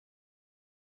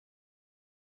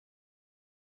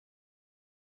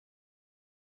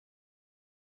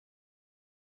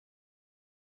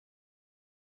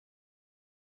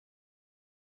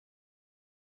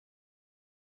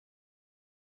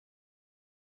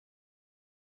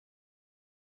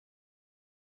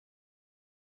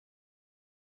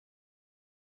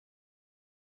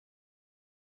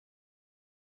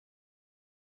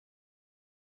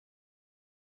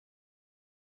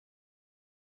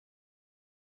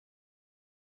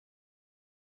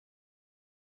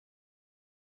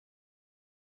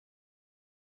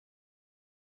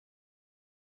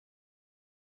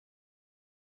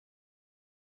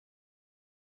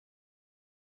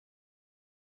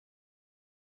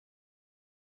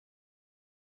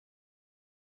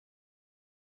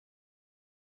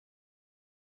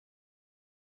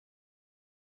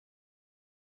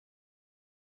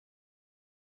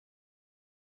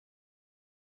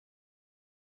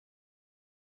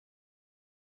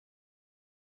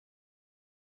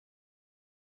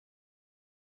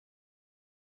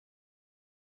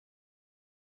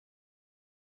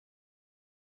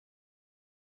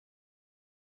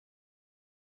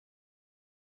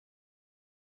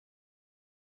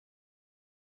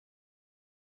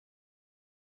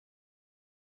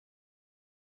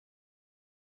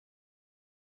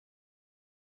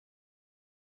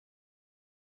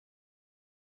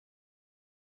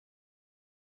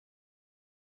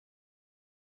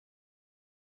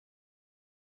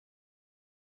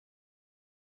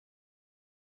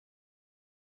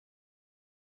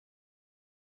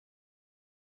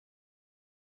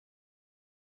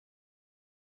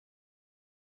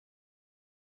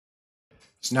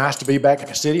It's nice to be back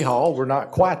at City Hall. We're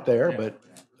not quite there, but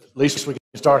at least we can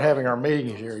start having our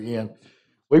meetings here again.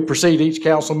 We proceed each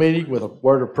council meeting with a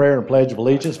word of prayer and pledge of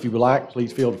allegiance. If you would like,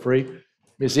 please feel free.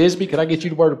 Ms. Isby, could I get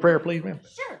you the word of prayer, please, ma'am?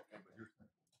 Sure.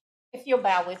 If you'll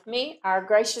bow with me, our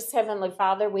gracious Heavenly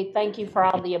Father, we thank you for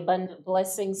all the abundant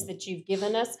blessings that you've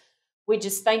given us. We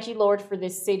just thank you, Lord, for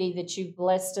this city that you've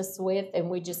blessed us with. And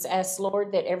we just ask,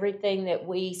 Lord, that everything that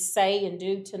we say and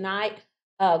do tonight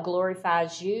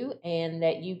glorifies you and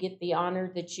that you get the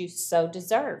honor that you so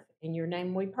deserve. In your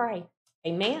name we pray.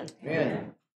 Amen.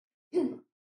 Amen.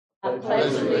 I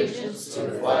pledge allegiance to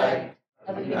the flag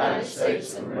of the United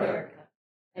States of America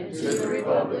and to the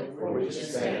republic for which it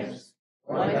stands,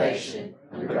 one nation,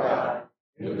 under God,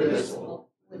 indivisible,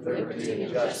 with liberty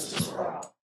and justice for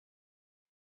all.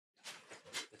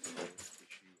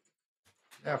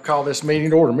 Now call this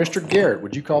meeting to order. Mr. Garrett,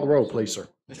 would you call the roll, please, sir?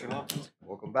 Mr. Hawkins.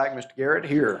 Welcome back, Mr. Garrett.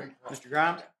 Here. Mr.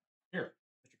 Grimes. Here.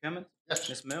 Mr. Cummins. Yes.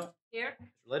 Ms. Mill. Here. Mr.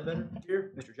 Ledbetter.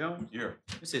 Here. Mr. Jones. Here.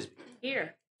 Ms. Isby.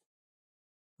 Here.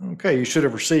 Okay, you should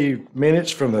have received minutes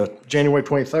from the January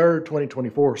 23rd,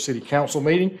 2024 City Council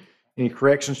meeting. Any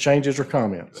corrections, changes, or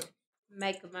comments?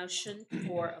 Make a motion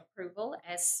for approval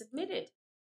as submitted.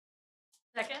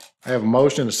 Second. I have a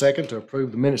motion and a second to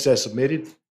approve the minutes as submitted.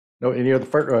 No, any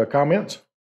other comments?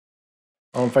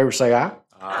 All in favor say aye.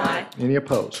 Aye. Any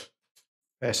opposed?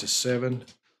 Passes 7-0.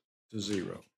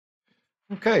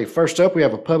 Okay, first up, we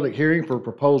have a public hearing for a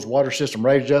proposed water system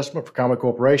rate adjustment for Conway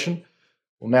Corporation.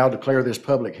 We'll now declare this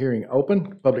public meeting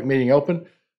open.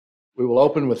 We will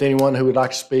open with anyone who would like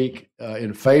to speak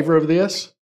in favor of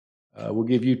this. We'll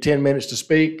give you 10 minutes to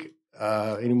speak.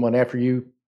 Anyone after you,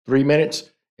 3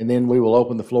 minutes, and then we will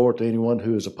open the floor to anyone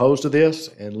who is opposed to this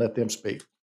and let them speak.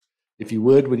 If you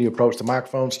would, when you approach the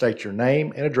microphone, state your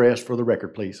name and address for the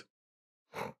record, please.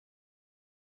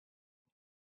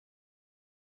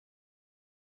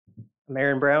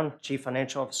 Aaron Brown, Chief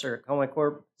Financial Officer at Conway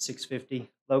Corp.,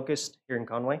 650 Locust here in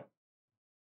Conway.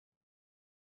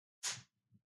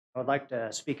 I would like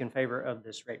to speak in favor of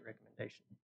this rate recommendation.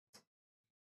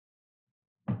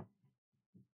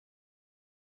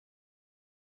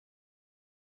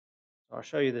 I'll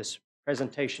show you this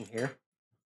presentation here.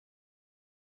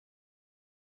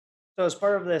 So as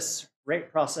part of this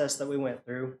rate process that we went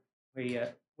through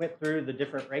the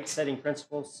different rate setting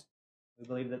principles. We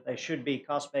believe that they should be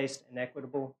cost-based and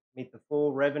equitable, meet the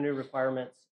full revenue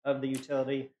requirements of the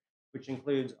utility, which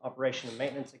includes operation and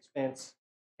maintenance expense,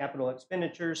 capital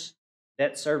expenditures,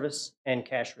 debt service, and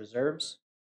cash reserves.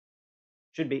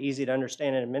 Should be easy to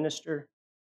understand and administer.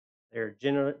 They're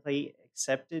generally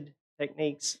accepted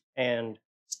techniques and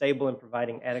stable in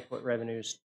providing adequate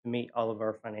revenues to meet all of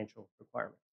our financial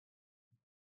requirements.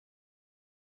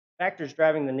 Factors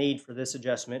driving the need for this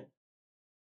adjustment.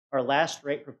 Our last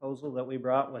rate proposal that we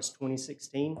brought was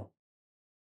 2016.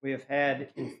 We have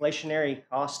had inflationary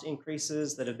cost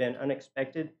increases that have been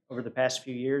unexpected over the past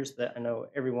few years that I know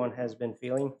everyone has been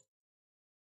feeling.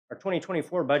 Our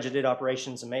 2024 budgeted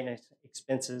operations and maintenance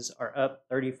expenses are up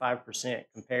 35%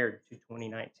 compared to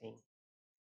 2019.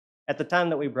 At the time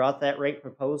that we brought that rate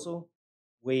proposal,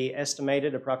 we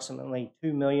estimated approximately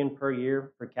 $2 million per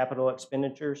year for capital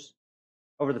expenditures.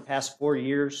 Over the past 4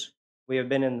 years, we have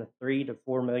been in the $3 to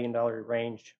 $4 million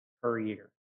range per year.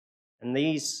 And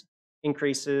these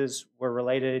increases were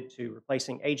related to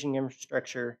replacing aging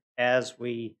infrastructure as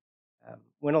we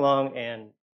went along and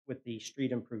with the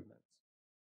street improvements.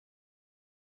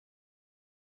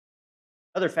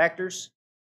 Other factors,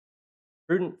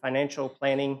 prudent financial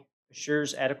planning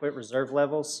assures adequate reserve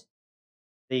levels.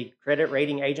 The credit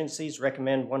rating agencies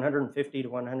recommend 150 to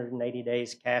 180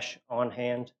 days cash on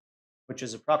hand, which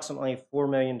is approximately $4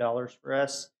 million for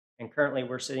us, and currently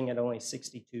we're sitting at only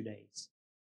 62 days.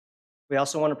 We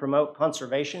also want to promote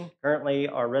conservation. Currently,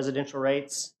 our residential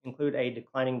rates include a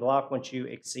declining block once you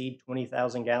exceed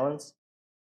 20,000 gallons.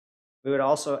 We would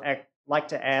also like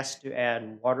to ask to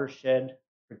add watershed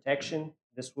protection.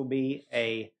 This will be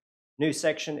a new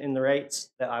section in the rates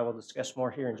that I will discuss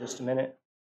more here in just a minute.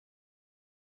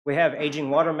 We have aging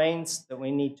water mains that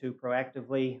we need to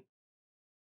proactively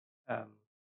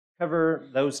cover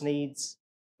those needs.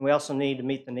 We also need to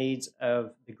meet the needs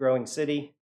of the growing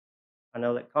city. I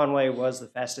know that Conway was the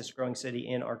fastest growing city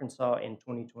in Arkansas in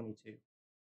 2022. Here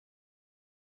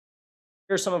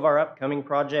are some of our upcoming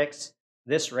projects.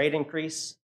 This rate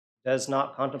increase does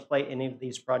not contemplate any of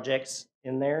these projects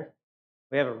in there.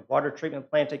 We have a water treatment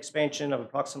plant expansion of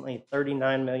approximately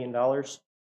 $39 million.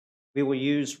 We will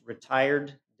use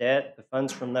retired debt, the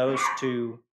funds from those,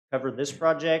 to cover this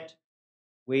project.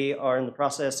 We are in the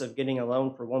process of getting a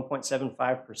loan for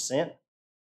 1.75%.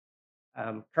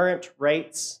 Current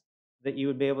rates that you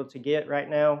would be able to get right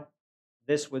now,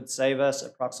 this would save us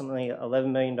approximately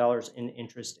 $11 million in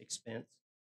interest expense.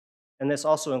 And this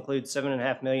also includes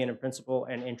 $7.5 million in principal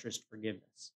and interest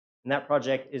forgiveness. And that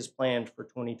project is planned for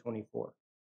 2024.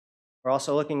 We're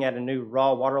also looking at a new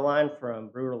raw water line from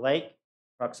Brewer Lake,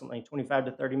 approximately 25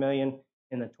 to 30 million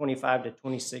in the 25 to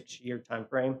 26 year time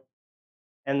frame.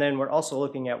 And then we're also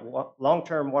looking at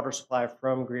long-term water supply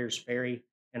from Greer's Ferry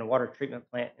and a water treatment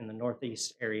plant in the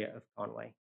northeast area of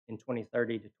Conway in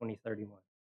 2030 to 2031.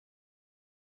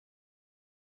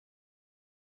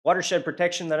 Watershed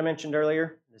protection that I mentioned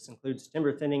earlier, this includes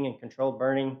timber thinning and controlled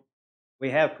burning. We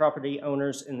have property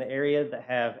owners in the area that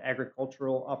have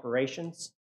agricultural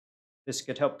operations. This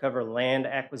could help cover land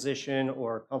acquisition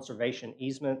or conservation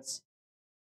easements.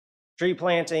 Tree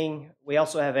planting, we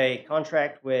also have a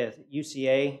contract with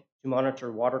UCA to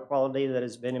monitor water quality that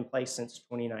has been in place since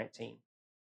 2019.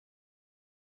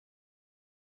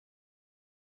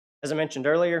 As I mentioned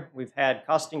earlier, we've had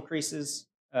cost increases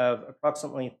of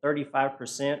approximately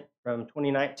 35% from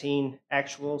 2019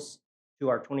 actuals to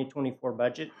our 2024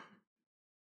 budget.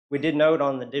 We did note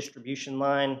on the distribution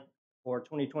line for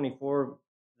 2024,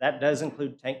 that does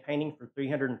include tank painting for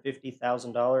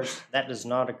 $350,000. That does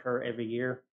not occur every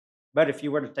year. But if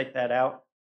you were to take that out,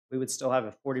 we would still have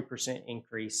a 40%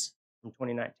 increase from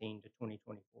 2019 to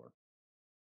 2024.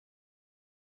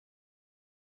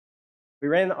 We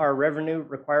ran our revenue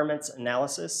requirements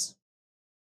analysis.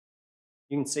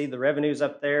 You can see the revenues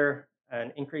up there,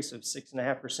 an increase of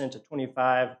 6.5% to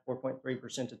 25,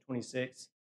 4.3% to 26.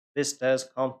 This does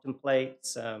contemplate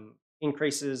some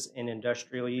increases in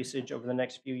industrial usage over the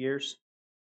next few years.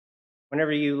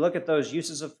 Whenever you look at those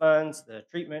uses of funds, the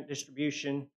treatment,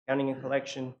 distribution, accounting and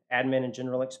collection, admin and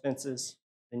general expenses,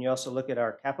 then you also look at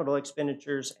our capital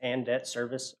expenditures and debt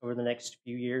service over the next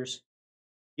few years.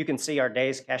 You can see our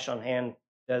days cash on hand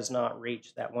does not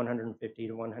reach that 150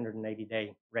 to 180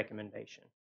 day recommendation,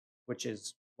 which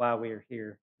is why we are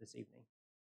here this evening.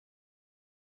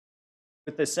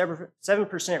 With the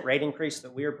 7% rate increase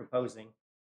that we are proposing,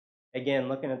 again,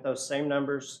 looking at those same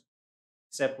numbers,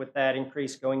 except with that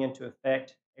increase going into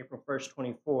effect April 1st,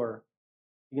 24,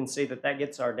 you can see that that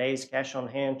gets our days cash on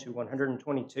hand to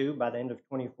 122 by the end of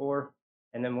 24,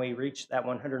 and then we reach that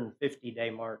 150 day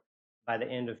mark by the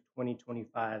end of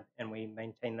 2025, and we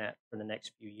maintain that for the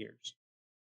next few years.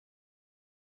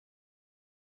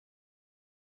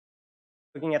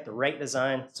 Looking at the rate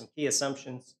design, some key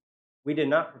assumptions. We did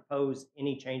not propose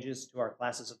any changes to our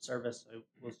classes of service.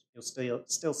 So you'll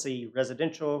still see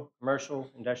residential, commercial,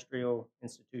 industrial,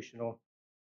 institutional.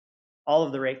 All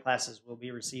of the rate classes will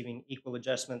be receiving equal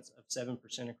adjustments of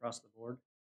 7% across the board.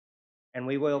 And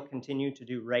we will continue to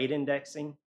do rate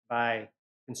indexing by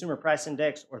consumer price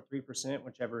index or 3%,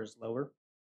 whichever is lower.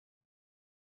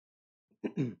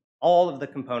 All of the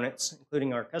components,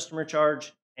 including our customer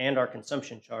charge and our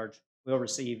consumption charge, will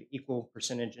receive equal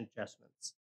percentage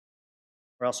adjustments.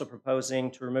 We're also proposing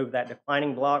to remove that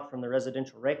declining block from the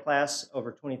residential rate class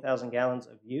over 20,000 gallons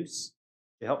of use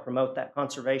to help promote that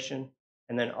conservation,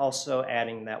 and then also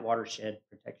adding that watershed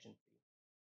protection fee.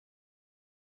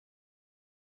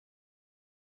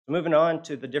 So moving on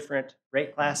to the different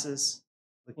rate classes,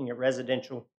 looking at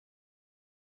residential.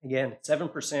 Again,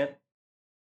 7%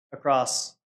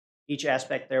 across each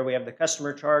aspect there. We have the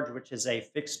customer charge, which is a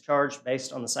fixed charge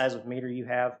based on the size of meter you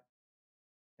have.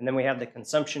 And then we have the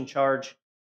consumption charge.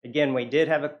 Again, we did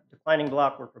have a declining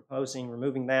block. We're proposing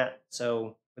removing that.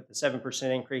 So with the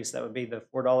 7% increase, that would be the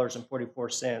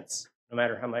 $4.44, no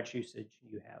matter how much usage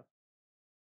you have.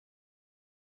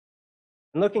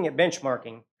 And looking at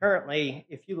benchmarking, currently,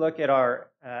 if you look at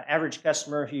our average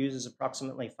customer who uses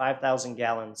approximately 5,000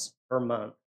 gallons per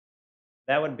month,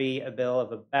 that would be a bill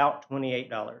of about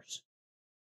 $28.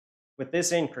 With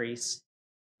this increase,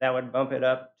 that would bump it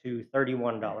up to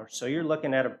 $31. So you're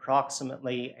looking at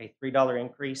approximately a $3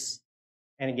 increase.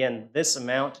 And again, this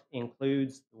amount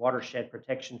includes the watershed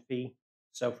protection fee.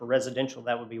 So for residential,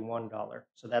 that would be $1.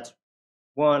 So that's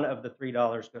one of the $3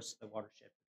 goes to the watershed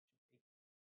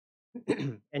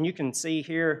protection fee. And you can see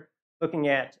here, looking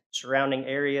at surrounding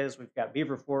areas, we've got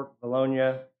Beaver Fork,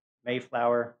 Bologna,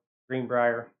 Mayflower,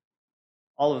 Greenbrier.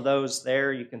 All of those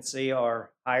there you can see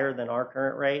are higher than our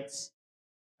current rates.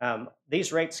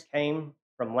 These rates came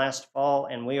from last fall,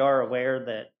 and we are aware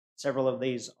that several of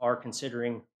these are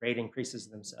considering rate increases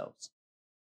themselves.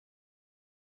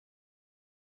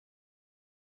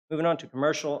 Moving on to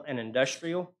commercial and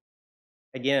industrial.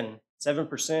 Again,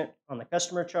 7% on the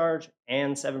customer charge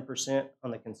and 7%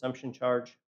 on the consumption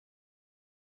charge.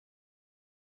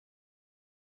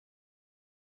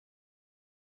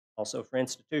 Also for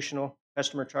institutional,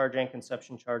 customer charge and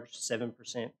consumption charge,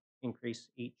 7% increase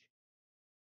each.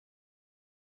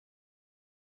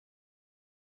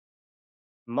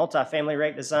 Multifamily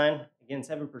rate design, again,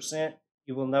 7%.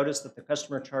 You will notice that the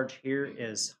customer charge here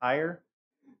is higher.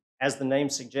 As the name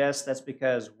suggests, that's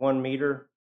because 1 meter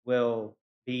will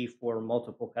be for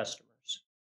multiple customers.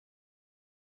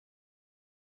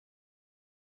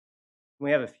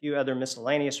 We have a few other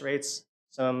miscellaneous rates.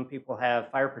 Some people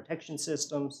have fire protection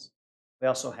systems. We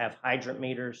also have hydrant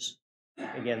meters.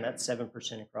 Again, that's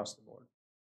 7% across the board.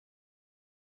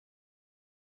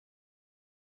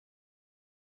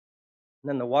 And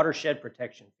then the watershed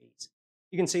protection fees.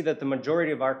 You can see that the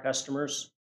majority of our customers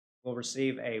will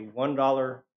receive a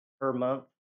 $1 per month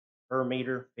per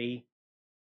meter fee.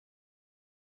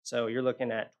 So you're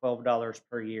looking at $12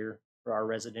 per year for our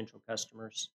residential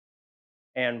customers.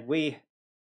 And we,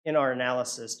 in our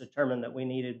analysis, determined that we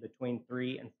needed between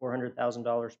 $300,000 and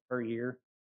 $400,000 per year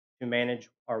to manage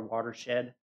our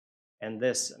watershed, and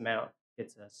this amount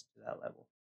gets us to that level.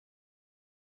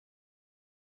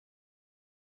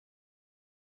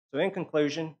 So in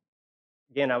conclusion,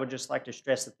 again, I would just like to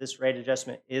stress that this rate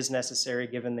adjustment is necessary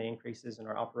given the increases in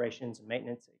our operations and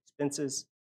maintenance expenses,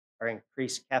 our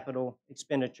increased capital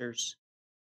expenditures,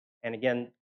 and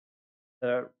again,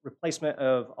 the replacement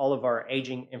of all of our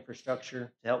aging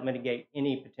infrastructure to help mitigate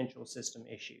any potential system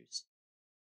issues.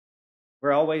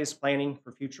 We're always planning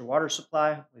for future water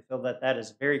supply. We feel that that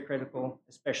is very critical,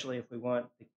 especially if we want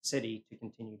the city to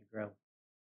continue to grow.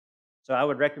 So I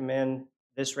would recommend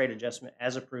this rate adjustment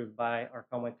as approved by our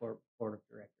Conway Board of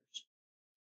Directors.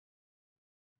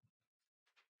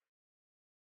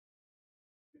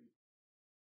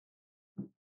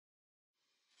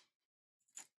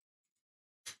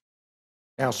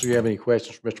 Council, you have any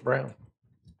questions for Mr. Brown?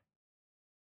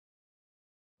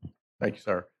 Thank you,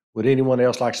 sir. Would anyone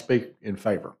else like to speak in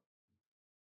favor?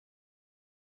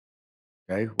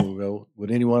 Okay, we'll go.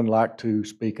 Would anyone like to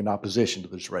speak in opposition to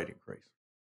this rate increase?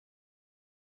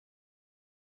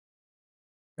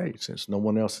 Okay, since no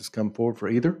one else has come forward for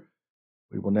either,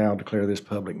 we will now declare this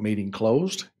public meeting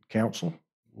closed. Council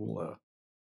will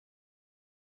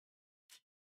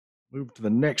move to the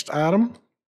next item.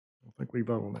 I don't think we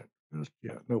vote on that.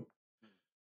 Yeah, nope.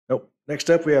 Next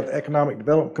up, we have the Economic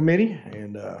Development Committee,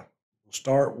 and we'll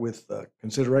start with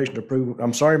consideration to approve.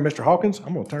 I'm sorry, Mr. Hawkins,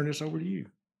 I'm going to turn this over to you.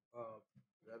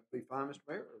 That'd be fine, Mr.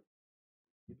 Mayor.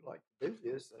 If you'd like to do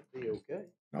this, that'd be okay.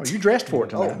 Oh, you dressed for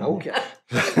it tonight. Oh, okay.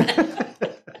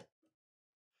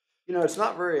 You know, it's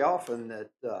not very often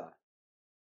that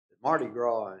Mardi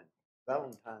Gras and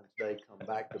Valentine's Day come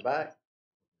back to back.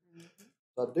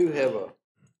 I do have a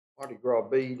Mardi Gras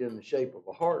bead in the shape of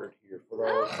a heart here for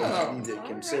those of you that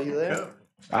can see that.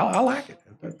 I like it.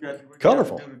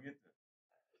 Colorful.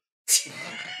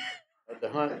 Had to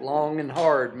hunt long and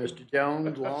hard, Mr.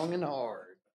 Jones, long and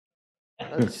hard.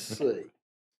 Let's see.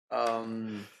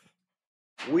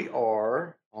 We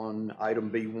are on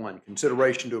item B1,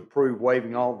 consideration to approve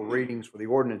waiving all the readings for the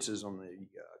ordinances on the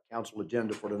council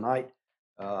agenda for tonight.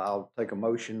 I'll take a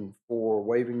motion for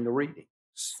waiving the readings.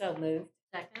 So moved.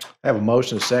 Second. I have a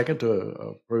motion and a second to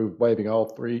approve waiving all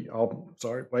the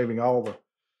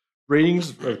readings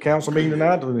of the council meeting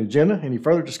tonight on the agenda. Any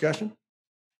further discussion?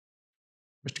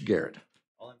 Mr. Garrett.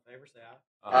 All in favor, say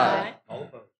aye. Aye. All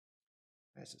opposed.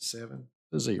 Passes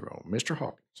 7-0. Mr.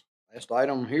 Hawkins. Last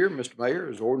item here, Mr. Mayor,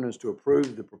 is ordinance to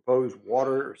approve the proposed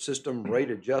water system rate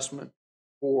adjustment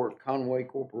for Conway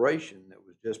Corporation that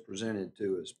was just presented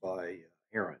to us by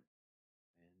Aaron.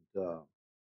 And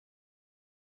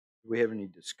do we have any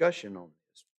discussion on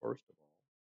this, first of all?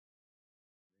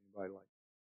 Anybody like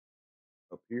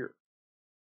up here?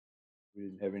 We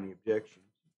didn't have any objections.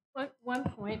 One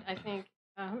point, I think,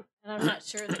 and I'm not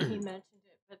sure that he mentioned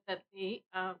it, but that the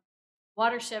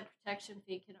watershed protection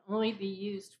fee can only be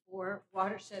used for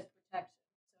watershed protection.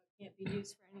 So it can't be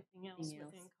used for anything else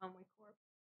within Conway Corp.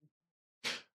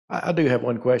 I do have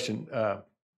one question.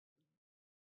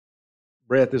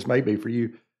 Brett, this may be for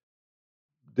you.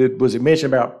 Was it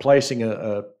mentioned about placing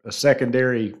a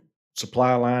secondary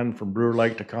supply line from Brewer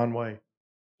Lake to Conway?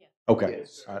 Yeah. Okay.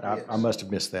 Yes. I must have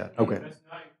missed that. Okay.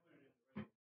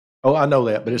 Oh, I know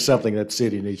that, but it's something that the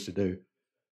city needs to do.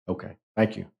 Okay.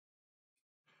 Thank you.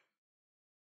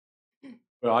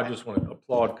 Well, I just want to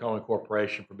applaud Conway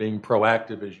Corporation for being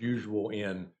proactive as usual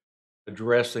in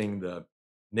addressing the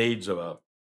needs of a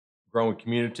growing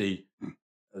community.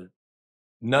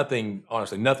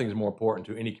 Honestly, nothing's more important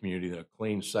to any community than a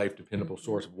clean, safe, dependable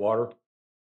source of water.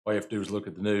 All you have to do is look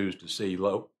at the news to see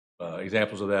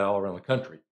examples of that all around the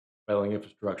country. Failing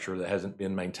infrastructure that hasn't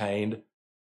been maintained.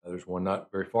 There's one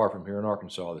not very far from here in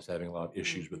Arkansas that's having a lot of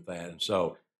issues with that. And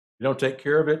so if you don't take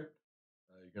care of it,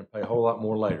 you're going to pay a whole lot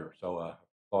more later. So I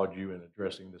applaud you in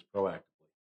addressing this proactively.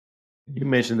 You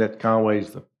mentioned that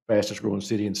Conway's the fastest growing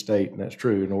city in the state, and that's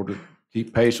true. In order to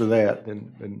keep pace with that,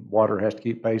 then water has to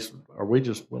keep pace, or we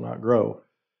just will not grow.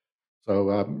 So,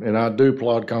 and I do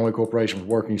applaud Conway Corporation for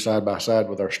working side by side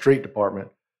with our street department.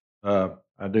 I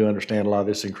do understand a lot of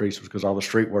this increase was because all the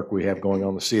street work we have going on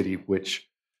in the city, which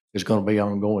is going to be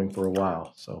ongoing for a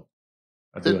while. So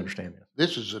I do understand that.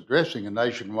 This is addressing a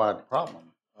nationwide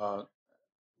problem.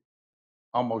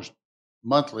 Almost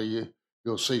monthly,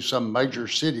 you'll see some major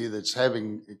city that's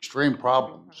having extreme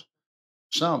problems,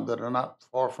 some that are not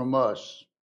far from us,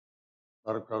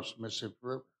 right across the Mississippi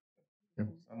River. Some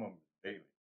of them daily.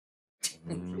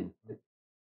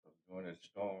 During that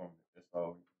storm, that's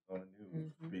all on the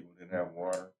news. People didn't have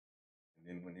water. And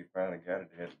then when they finally got it,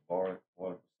 they had to borrow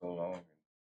water for so long.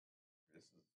 And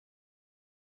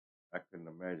I couldn't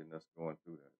imagine us going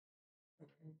through that.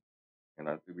 And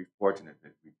I'd be fortunate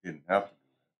that we didn't have to do that.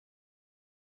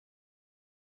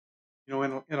 You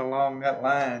know, in along that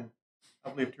line,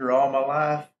 I've lived here all my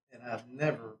life, and I've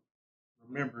never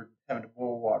remembered having to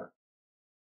boil water.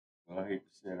 Well, I hate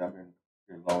to say it, I've been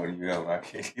here longer than you have. I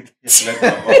can't get let my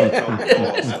mother tell me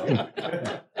boil, so. That's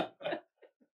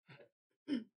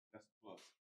a plus.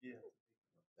 Yeah,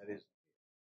 that is.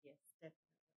 Yes, definitely.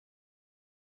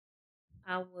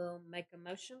 I will make a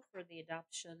motion for the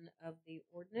adoption of the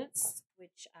ordinance,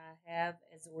 which I have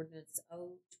as ordinance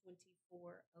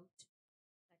 02402.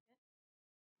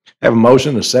 Have a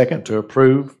motion, a second, to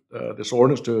approve this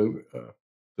ordinance to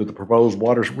the proposed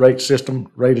water rate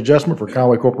system rate adjustment for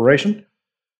Conway Corporation.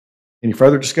 Any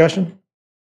further discussion?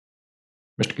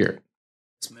 Mr. Garrett.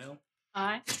 Ms. Mill,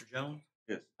 Aye. Mr. Jones,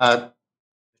 Yes. Mr.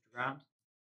 Grimes,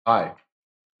 Aye.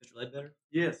 Mr. Ledbetter.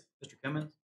 Yes. Mr.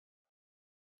 Cummins,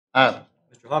 Aye.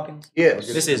 Mr. Hawkins.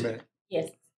 Yes. Ms. Isbell.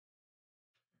 Yes.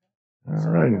 All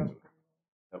right.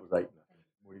 That was 8.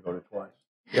 What do you go to twice?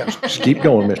 Yeah, just keep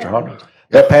going, Mr. Hawkins.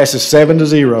 That passes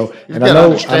 7-0. You And I gotta know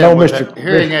understand with Mr.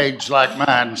 hearing aids like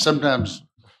mine, sometimes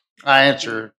I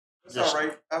answer. That's all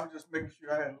right. I was just making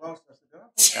sure I hadn't lost. I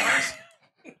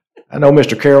said, I know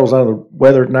Mr. Carroll's under the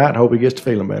weather tonight. Hope he gets to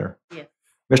feeling better. Yes.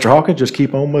 Mr. Hawkins, just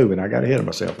keep on moving. I got ahead of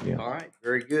myself again. All right,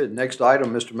 very good. Next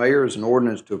item, Mr. Mayor, is an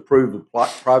ordinance to approve the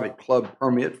private club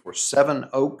permit for Seven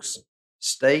Oaks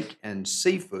Steak and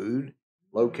Seafood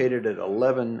located at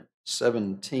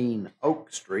 1117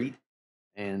 Oak Street.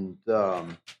 And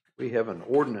we have an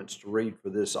ordinance to read for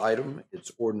this item.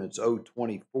 It's ordinance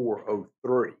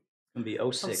 02403. It's going to be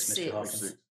 06, Mr.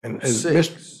 Hawkins. And is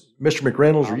 06. Mr.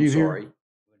 McReynolds, are I'm you here? sorry.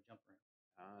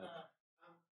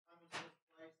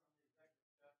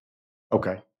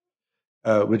 Okay.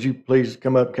 Would you please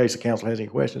come up in case the council has any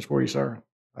questions for you, sir?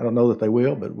 I don't know that they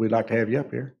will, but we'd like to have you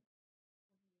up here.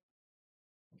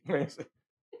 Tell us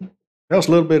just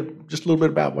a little bit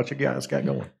about what you guys got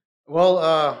going.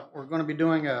 Well, we're going to be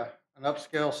doing an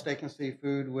upscale steak and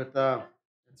seafood with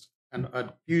it's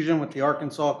a fusion with the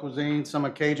Arkansas cuisine, some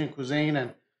of Cajun cuisine,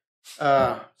 and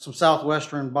some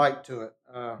Southwestern bite to it.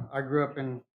 I grew up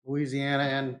in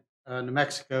Louisiana and New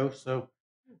Mexico, so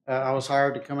I was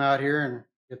hired to come out here and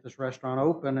get this restaurant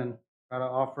open and try to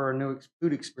offer a new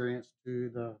food experience to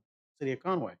the city of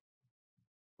Conway.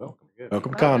 Welcome.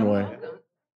 Welcome, Conway.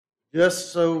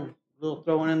 Just so little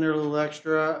throwing in there a little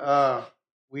extra.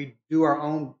 We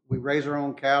raise our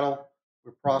own cattle,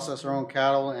 we process our own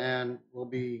cattle, and we'll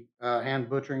be hand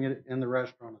butchering it in the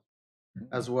restaurant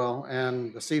as well.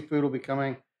 And the seafood will be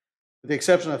coming, with the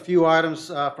exception of a few items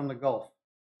from the Gulf.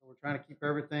 So we're trying to keep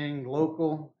everything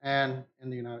local and in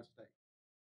the United States.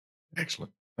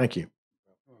 Excellent. Thank you.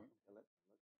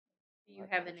 Do you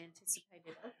have an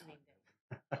anticipated opening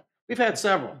date? We've had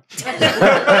several.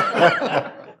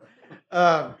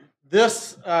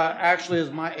 This actually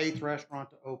is my 8th restaurant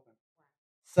to open.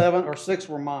 7 or 6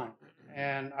 were mine,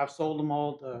 and I've sold them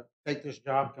all to take this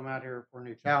job, come out here for a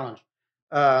new challenge.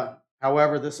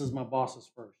 However, this is my boss's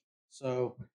first,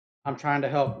 so I'm trying to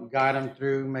help guide him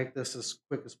through, make this as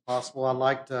quick as possible. I'd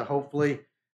like to hopefully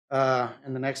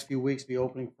in the next few weeks be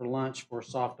opening for lunch for a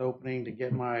soft opening to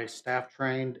get my staff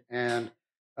trained, and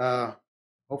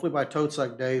hopefully by Toad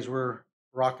Suck Days we're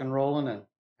rock and rolling and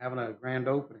having a grand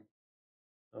opening.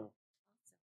 So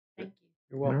Thank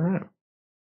you. you're All welcome. right.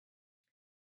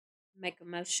 Make a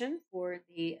motion for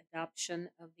the adoption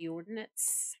of the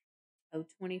ordinance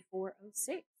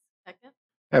 02406. Second.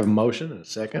 Have a motion and a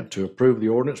second to approve the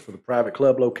ordinance for the private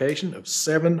club location of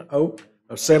Seven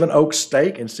Oaks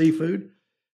Steak and Seafood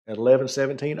at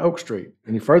 1117 Oak Street.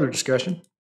 Any further discussion?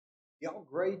 Y'all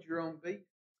grade your own beef?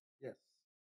 Yes.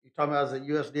 You talking about is it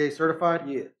USDA certified?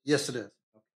 Yes. Yes, it is.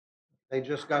 They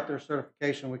just got their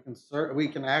certification. We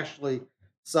can actually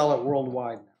sell it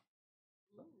worldwide now.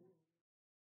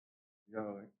 Y'all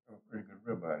have a pretty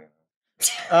good ribeye.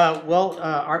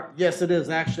 Yes, it is.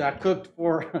 Actually, I cooked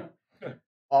for,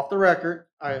 off the record,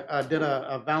 I did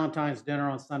a Valentine's dinner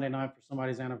on Sunday night for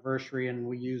somebody's anniversary, and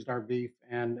we used our beef,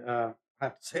 and I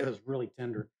have to say it was really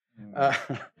tender. Uh,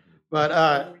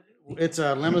 but it's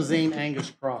a Limousine Angus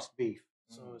cross beef,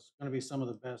 so it's going to be some of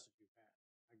the best you've had.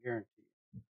 I guarantee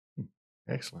you.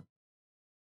 Excellent.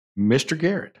 Mr.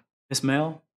 Garrett. Miss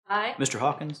Mel, Aye. Mr.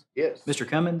 Hawkins, Yes. Mr.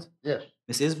 Cummins, Yes.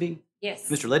 Miss Isby, Yes.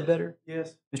 Mr. Ledbetter,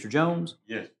 Yes. Mr. Jones,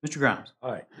 Yes. Mr. Grimes.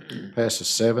 Aye. Passes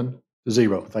 7-0. Thank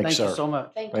you, Thank you sir. so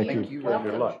much. Thank Thank you. you.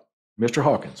 Welcome. Good luck. Mr.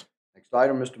 Hawkins. Next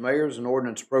item, Mr. Mayor, is an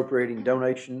ordinance appropriating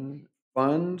donation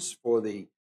funds for the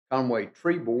Conway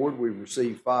Tree Board. We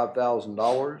received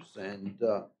 $5,000, and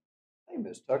hey,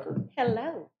 Ms. Tucker,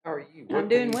 Hello, how are you? I'm What can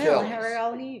doing you well. tell How us? are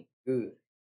all of you? Good.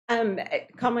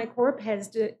 Conway Corp has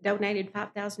donated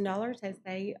 $5,000 as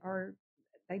they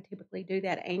typically do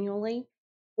that annually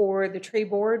for the tree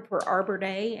board for Arbor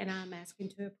Day, and I'm asking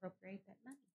to appropriate that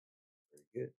money. Very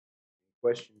good.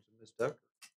 Questions, Ms. Tucker?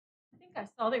 I think I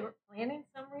saw they were planting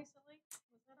some recently.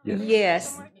 Was that on Yes. Facebook Yes,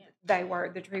 somewhere? Yeah. they were,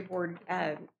 the tree board,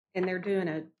 and they're doing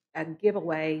a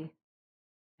giveaway.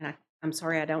 And I'm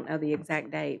sorry, I don't know the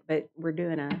exact date, but we're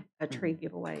doing a tree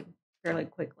giveaway fairly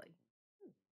quickly.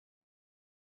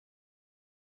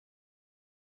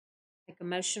 Make a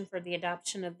motion for the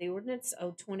adoption of the ordinance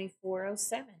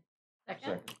 02407.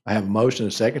 Second. I have a motion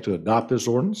and a second to adopt this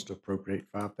ordinance to appropriate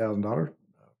 $5,000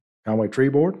 Conway Tree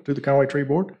Board, to the Conway Tree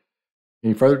Board.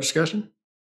 Any further discussion?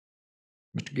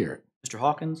 Mr. Garrett. Mr.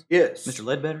 Hawkins, Yes. Mr.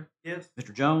 Ledbetter, Yes.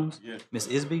 Mr. Jones, Yes. Miss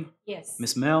Isby, Yes.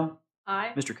 Miss Mel,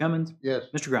 Aye. Mr. Cummins, Yes.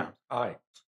 Mr. Grimes. Aye.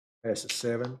 Passes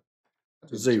 7-0.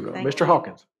 Thank Mr. you.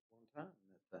 Hawkins.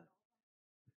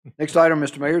 Next item,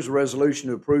 Mr. Mayor, is a resolution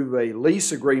to approve a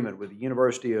lease agreement with the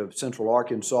University of Central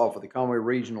Arkansas for the Conway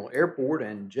Regional Airport.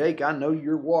 And Jake, I know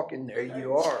you're walking. There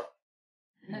you are.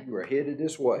 You are headed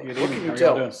this way. Good What evening. can How you are y'all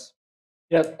tell doing? us?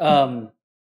 Yep.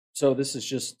 So this is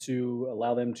just to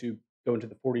allow them to go into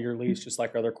the 40-year lease, just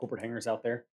like our other corporate hangars out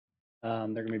there. They're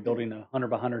going to be building a 100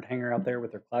 by 100 hangar out there with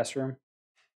their classroom.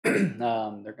 They're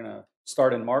going to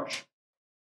start in March.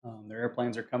 Their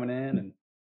airplanes are coming in, and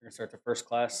they're going to start their first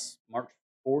class March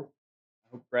 4th.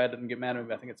 I hope Brad doesn't get mad at me,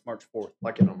 but I think it's March 4th.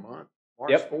 Like in a month?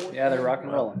 March Yep. 4th? Yeah, they're rocking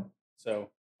and rolling.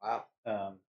 So Wow.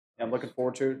 I'm looking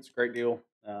forward to it. It's a great deal.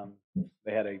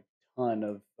 They had a ton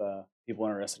of people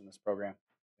interested in this program.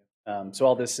 So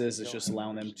all this is just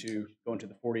allowing them to go into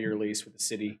the 40-year lease with the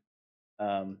city.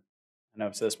 I know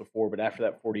I've said this before, but after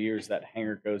that 40 years, that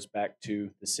hangar goes back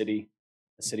to the city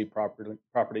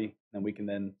property, and then we can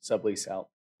then sublease out,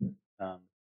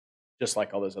 just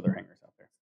like all those other hangars out there.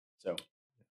 So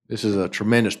This is a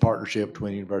tremendous partnership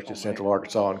between University of Central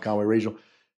Arkansas and Conway Regional,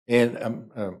 and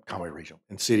Conway Regional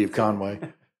and City of Conway.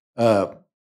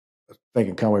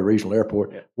 Thinking Conway Regional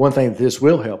Airport. Yeah. One thing that this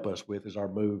will help us with is our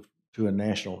move to a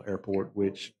national airport,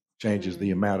 which changes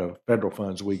the amount of federal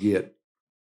funds we get.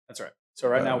 that's right. So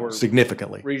right now we're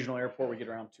significantly. regional airport. We get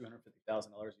around $250,000 a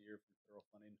year from federal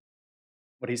funding.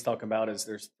 What he's talking about is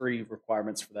there's 3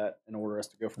 requirements for that in order us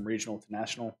to go from regional to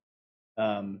national.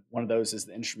 One of those is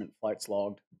the instrument flights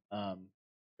logged.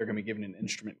 They're going to be given an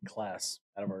instrument class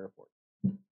out of our airport.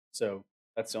 So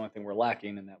that's the only thing we're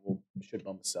lacking, and that should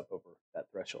bump us up over that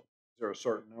threshold. Is there a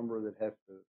certain number that have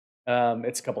to?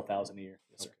 It's a couple thousand a year.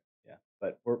 Yes, sir. Yeah,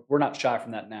 but we're not shy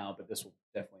from that now. But this will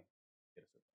definitely get us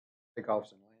up.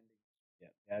 Takeoffs and landings?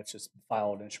 Yeah, it's just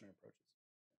filed instrument approaches.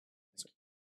 Yes, sir.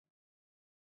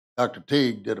 Dr.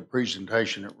 Teague did a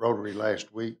presentation at Rotary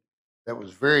last week that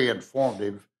was very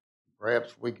informative.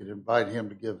 Perhaps we could invite him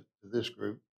to give to this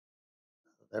group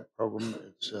that program.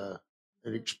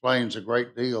 It explains a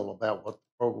great deal about what the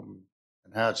program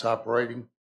and how it's operating.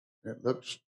 It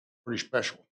looks pretty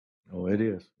special. Oh, it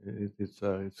is. It's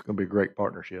going to be a great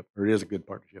partnership, or it is a good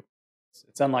partnership.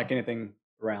 It's unlike anything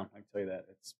around. I can tell you that.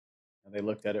 They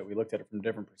looked at it. We looked at it from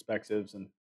different perspectives, and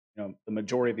the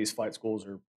majority of these flight schools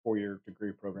are 4-year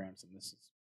degree programs, and this is,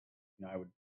 I would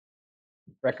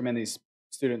recommend these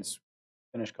students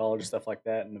finish college and stuff like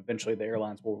that, and eventually the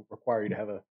airlines will require you to have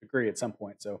a degree at some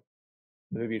point. So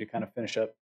move you to kind of finish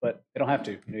up, but they don't have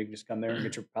to. You can just come there and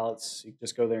get your pilots. You can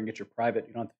just go there and get your private.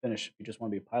 You don't have to finish if you just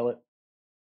want to be a pilot,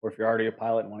 or if you're already a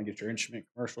pilot and want to get your instrument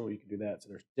commercial, you can do that. So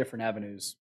there's different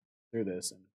avenues through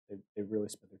this, and they really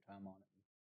spent their time on it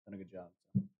and done a good job.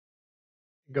 So.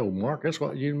 Go, Mark. That's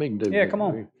what you and me can do. Yeah, come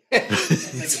on. Get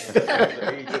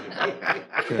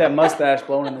that mustache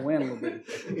blowing in the wind a little bit.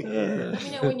 Let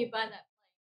me know when you buy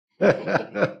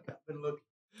that Been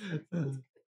looking.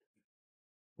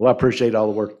 Well, I appreciate all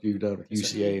the work you've done with Yes,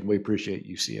 sir. UCA, and we appreciate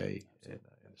UCA and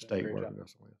the state Great working job. with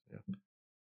us. Yeah.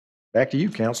 Back to you,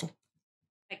 council.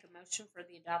 Make a motion motion for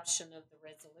the adoption of the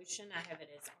resolution. I have it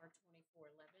as R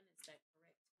 2411. Is that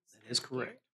correct? That is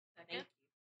correct. Thank you.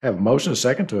 Have a motion, a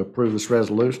second, to approve this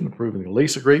resolution, approving the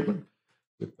lease agreement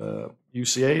with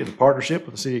UCA and the partnership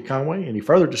with the city of Conway. Any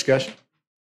further discussion?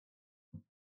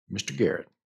 Mr. Garrett.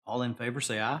 All in favor,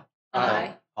 say aye.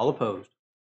 Aye. All opposed.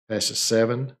 Passes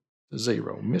 7-0.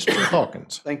 Mr.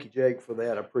 Hawkins. Thank you, Jake, for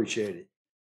that. I appreciate it.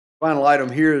 Final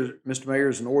item here, Mr. Mayor,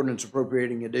 is an ordinance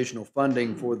appropriating additional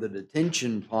funding for the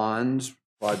detention ponds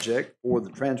project for the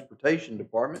Transportation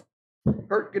Department.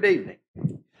 Kurt, good evening.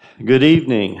 Good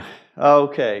evening.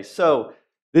 Okay, so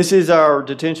this is our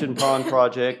detention pond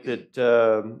project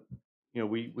that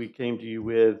we came to you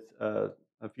with a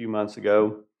few months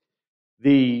ago.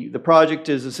 The project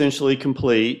is essentially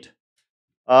complete.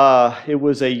 It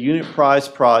was a unit price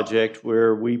project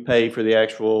where we pay for the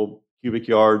actual cubic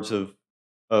yards of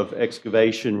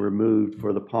excavation removed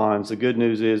for the ponds. The good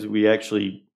news is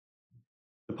the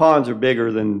ponds are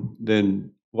bigger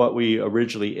than what we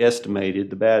originally estimated.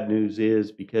 The bad news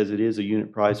is, because it is a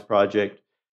unit price project,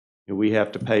 we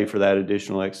have to pay for that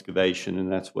additional excavation,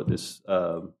 and that's what this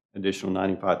additional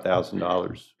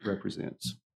 $95,000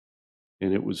 represents.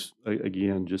 And it was,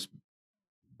 again, just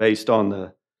based on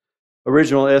the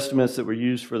original estimates that were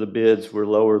used for the bids were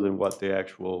lower than what the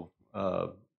actual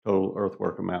total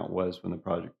earthwork amount was when the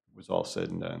project was all said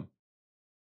and done.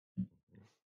 Any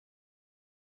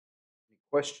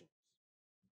questions?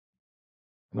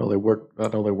 I know they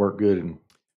work good. And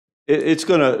It's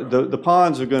gonna, the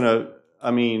ponds are gonna, I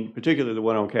mean, particularly the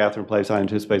one on Catherine Place, I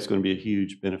anticipate is going to be a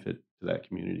huge benefit to that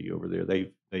community over there.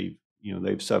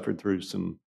 They've suffered through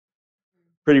some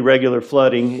pretty regular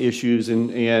flooding issues,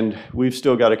 and we've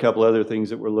still got a couple other things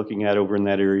that we're looking at over in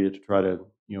that area to try to,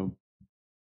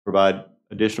 provide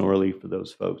additional relief for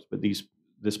those folks. But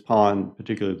this pond,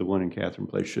 particularly the one in Catherine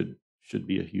Place, should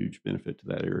be a huge benefit to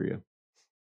that area.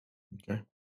 Okay.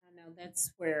 I know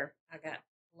that's where I got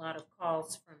a lot of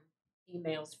calls from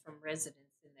emails from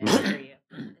residents in that area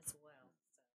as well.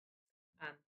 So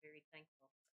I'm very thankful.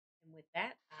 And with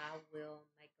that, I will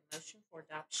make a motion for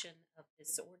adoption of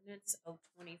this ordinance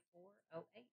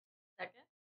 02408. Second.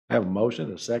 I have a motion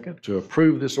and a second to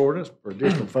approve this ordinance for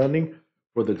additional funding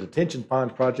for the detention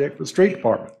pond project for the street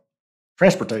department,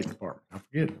 transportation department. I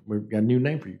forget, we've got a new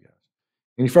name for you guys.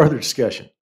 Any further discussion?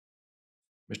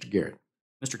 Mr. Garrett.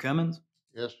 Mr. Cummins?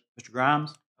 Yes. Mr.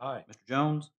 Grimes? Aye. Mr.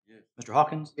 Jones? Yes. Mr.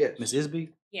 Hawkins? Yes. Ms. Isby?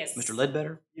 Yes. Mr.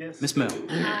 Ledbetter? Yes. Ms. Mill?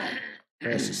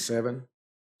 Passes 7-0.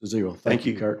 Thank Thank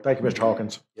you, you. Kurt. Thank you, Mr.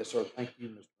 Hawkins. Yes, sir. Thank you,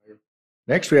 Mr. Mayor.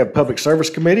 Next, we have Public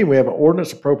Service Committee. We have an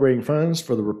ordinance appropriating funds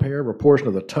for the repair of a portion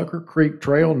of the Tucker Creek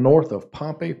Trail north of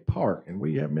Pompey Park. And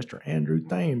we have Mr. Andrew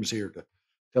Thames here to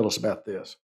tell us about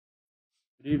this.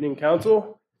 Good evening,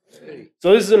 council.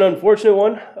 So this is an unfortunate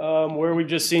one where we've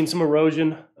just seen some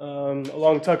erosion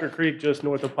along Tucker Creek, just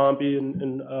north of Pompey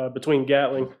and between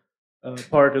Gatling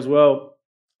Park as well.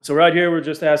 So right here, we're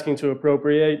just asking to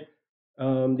appropriate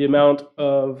the amount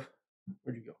of,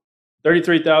 where'd you go?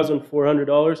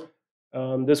 $33,400.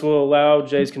 This will allow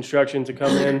Jay's Construction to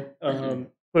come in,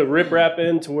 put riprap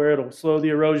in to where it'll slow the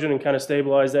erosion and kind of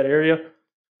stabilize that area.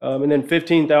 And then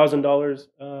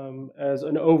 $15,000 as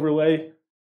an overlay.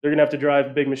 They're gonna have to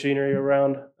drive big machinery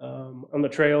around on the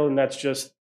trail, and that's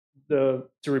just to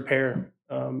repair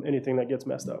anything that gets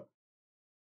messed up.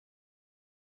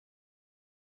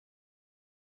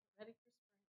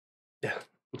 Yeah.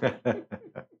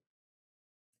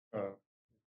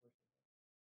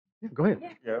 Go ahead.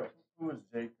 Yeah, who is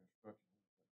Jay Construction?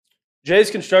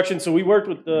 Jay's Construction. So we worked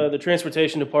with the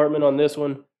transportation department on this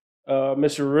one.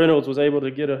 Mr. Reynolds was able to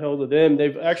get a hold of them.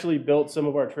 They've actually built some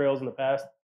of our trails in the past.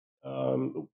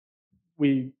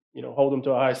 We hold them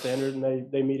to a high standard,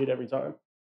 and they meet it every time.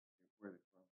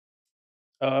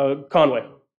 Conway.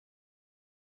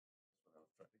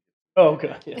 Oh,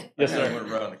 okay. Yeah. Yes, I sir. went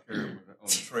around the curve on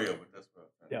the trail, but that's what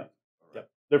I'm trying to do. All right.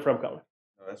 They're from Conway.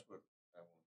 No, that's what I want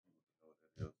people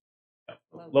to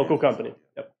know that is. Local company.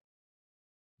 Yep.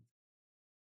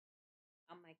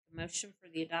 I'll make the motion for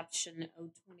the adoption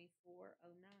 02409.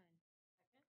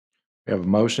 We have a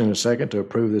motion and a second to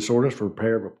approve this ordinance for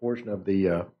repair of a portion of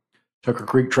the Tucker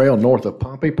Creek Trail north of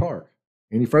Pompey Park.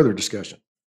 Any further discussion?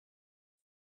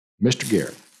 Mr.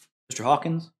 Garrett. Mr.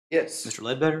 Hawkins? Yes. Mr.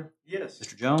 Ledbetter? Yes.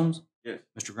 Mr. Jones? Yes.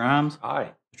 Mr. Grimes?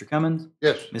 Aye. Mr. Cummins?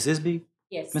 Yes. Ms. Isby?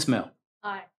 Yes. Ms. Mill?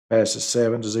 Aye. Passes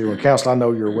 7-0. Council, I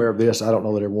know you're aware of this. I don't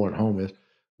know that everyone at home is.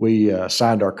 We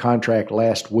signed our contract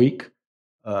last week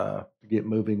to get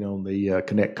moving on the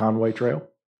Connect Conway Trail.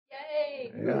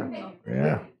 Yay. Yeah.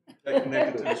 Yeah. That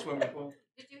connected to the swimming pool?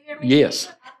 Did you hear me?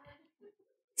 Yes.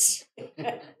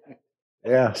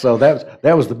 Yeah, so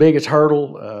that was the biggest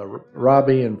hurdle.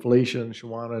 Robbie and Felicia and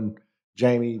Shawana and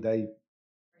Jamie, they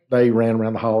ran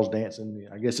around the halls dancing.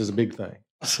 I guess it's a big thing.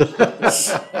 You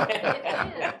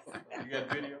got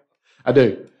video? I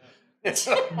do.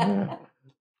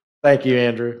 Thank you,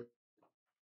 Andrew.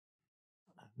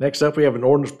 Next up, we have an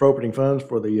ordinance appropriating funds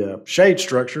for the shade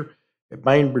structure at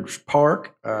Bainbridge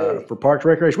Park for Parks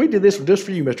Recreation. We did this one just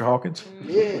for you, Mr. Hawkins.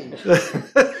 And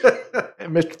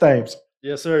Mr. Thames.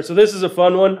 Yes, sir. So this is a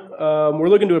fun one. We're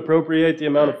looking to appropriate the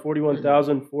amount of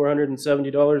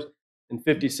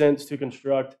 $41,470.50 to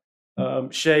construct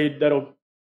shade that'll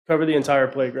cover the entire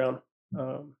playground.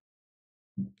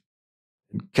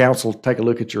 Council, take a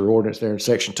look at your ordinance there in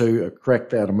section 2. Correct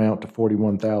that amount to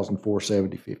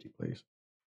 $41,470.50, please.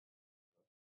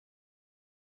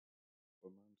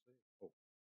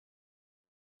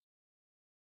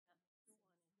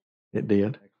 It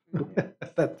did.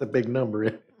 That's a big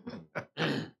number.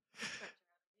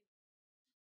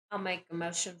 I'll make a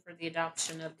motion for the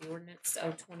adoption of the ordinance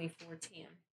 02410.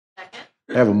 Second.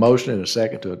 I have a motion and a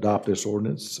second to adopt this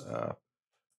ordinance, to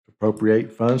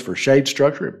appropriate funds for shade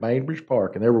structure at Bainbridge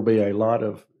Park. And there will be a lot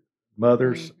of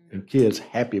mothers and kids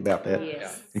happy about that,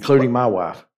 Yes. including my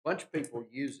wife. A bunch of people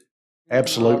use it.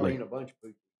 Absolutely. I mean, a bunch of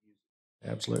people use it.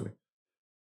 Absolutely.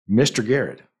 Mr.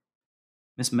 Garrett.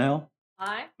 Miss Mel,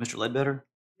 Aye. Mr. Ledbetter,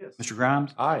 Yes. Mr.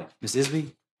 Grimes, Aye. Miss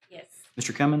Isby, Yes.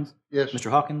 Mr. Cummins, Yes.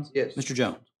 Mr. Hawkins, Yes. Mr.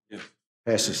 Jones. Yes.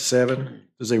 Passes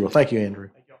 7-0. Thank you, Andrew.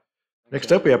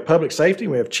 Next up, we have public safety.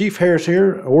 We have Chief Harris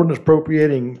here, ordinance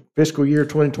appropriating fiscal year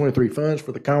 2023 funds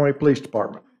for the Conway Police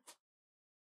Department.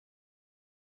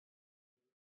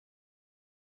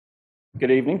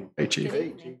 Good evening. Hey, Chief. Good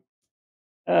evening.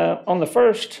 On the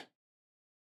first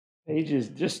page is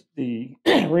just the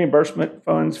reimbursement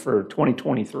funds for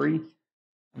 2023.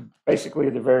 Basically,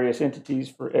 the various entities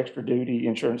for extra duty,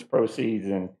 insurance proceeds,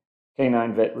 and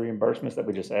canine vet reimbursements that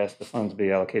we just asked the funds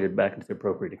be allocated back into the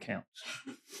appropriate accounts.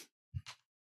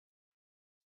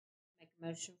 Make a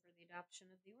motion for the adoption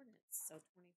of the ordinance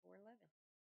 02411.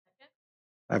 Second.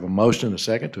 I have a motion and a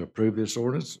second to approve this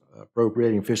ordinance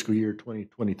appropriating fiscal year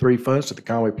 2023 funds to the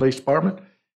Conway Police Department.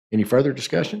 Any further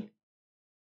discussion?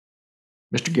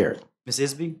 Mr. Garrett. Miss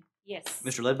Isby, Yes.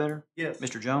 Mr. Ledbetter, Yes.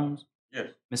 Mr. Jones,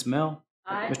 Yes. Miss Mel,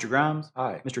 Aye. Mr. Grimes,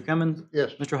 Aye. Mr. Cummins,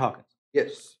 Yes. Mr. Hawkins.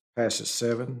 Yes. Passes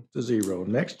 7-0.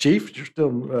 Next, Chief, you're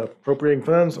still appropriating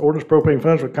funds, ordinance appropriating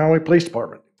funds for the Conway Police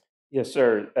Department. Yes,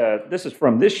 sir. This is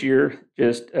from this year,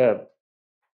 just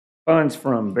funds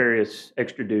from various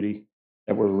extra duty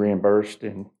that were reimbursed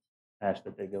and asked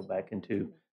that they go back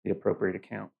into the appropriate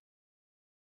account.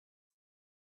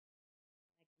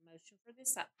 Make a motion for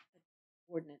this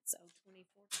ordinance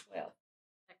 02412.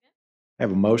 Second. I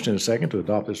have a motion and a second to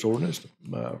adopt this ordinance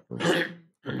for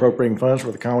appropriating funds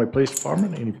for the Conway Police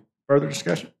Department. Any further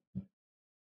discussion?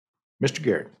 Mr.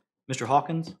 Garrett. Mr.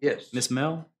 Hawkins, Yes. Miss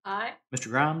Mel, Aye. Mr.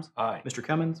 Grimes, Aye. Mr.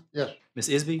 Cummins, Yes. Miss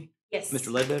Isby, Yes.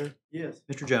 Mr. Ledbetter, Yes.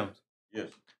 Mr. Jones. Yes.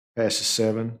 Passes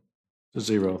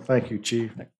 7-0. Thank you,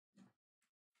 Chief.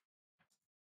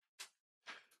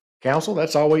 Council,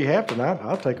 that's all we have tonight.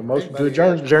 I'll take a motion to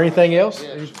adjourn. Is there anything else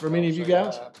from any of you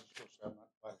guys?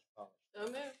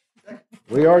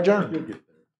 We are adjourned.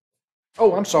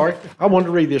 Oh, I'm sorry. I wanted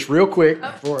to read this real quick.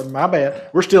 My bad.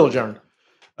 We're still adjourned.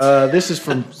 This is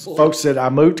from folks that I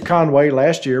moved to Conway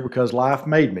last year because life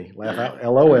made me. Laugh out,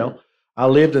 LOL. I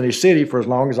lived in a city for as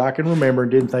long as I can remember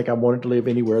and didn't think I wanted to live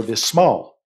anywhere this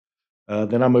small.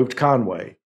 Then I moved to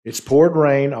Conway. It's poured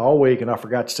rain all week, and I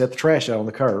forgot to set the trash out on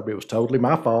the curb. It was totally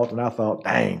my fault, and I thought,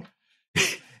 dang,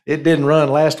 it didn't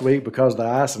run last week because of the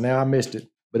ice, and now I missed it.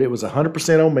 But it was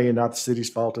 100% on me and not the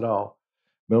city's fault at all.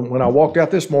 But when I walked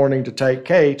out this morning to take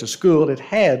Kay to school, it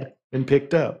had been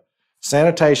picked up.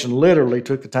 Sanitation literally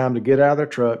took the time to get out of their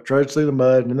truck, trudge through the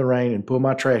mud and in the rain, and pull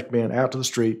my trash bin out to the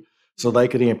street so they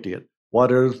could empty it.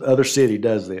 What other city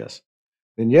does this?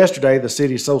 Then yesterday, the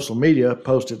city's social media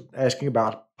posted asking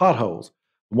about potholes.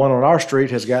 The one on our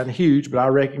street has gotten huge, but I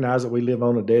recognize that we live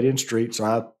on a dead-end street, so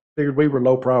I figured we were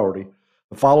low priority.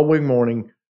 The following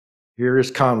morning, here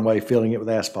is Conway filling it with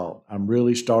asphalt. I'm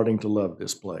really starting to love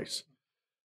this place.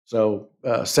 So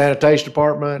sanitation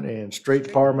department and street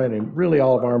department and really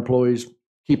all of our employees,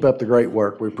 keep up the great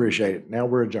work. We appreciate it. Now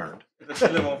we're adjourned. Does she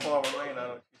live on Farmer Lane? I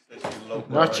know she said she's low.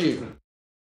 Not you.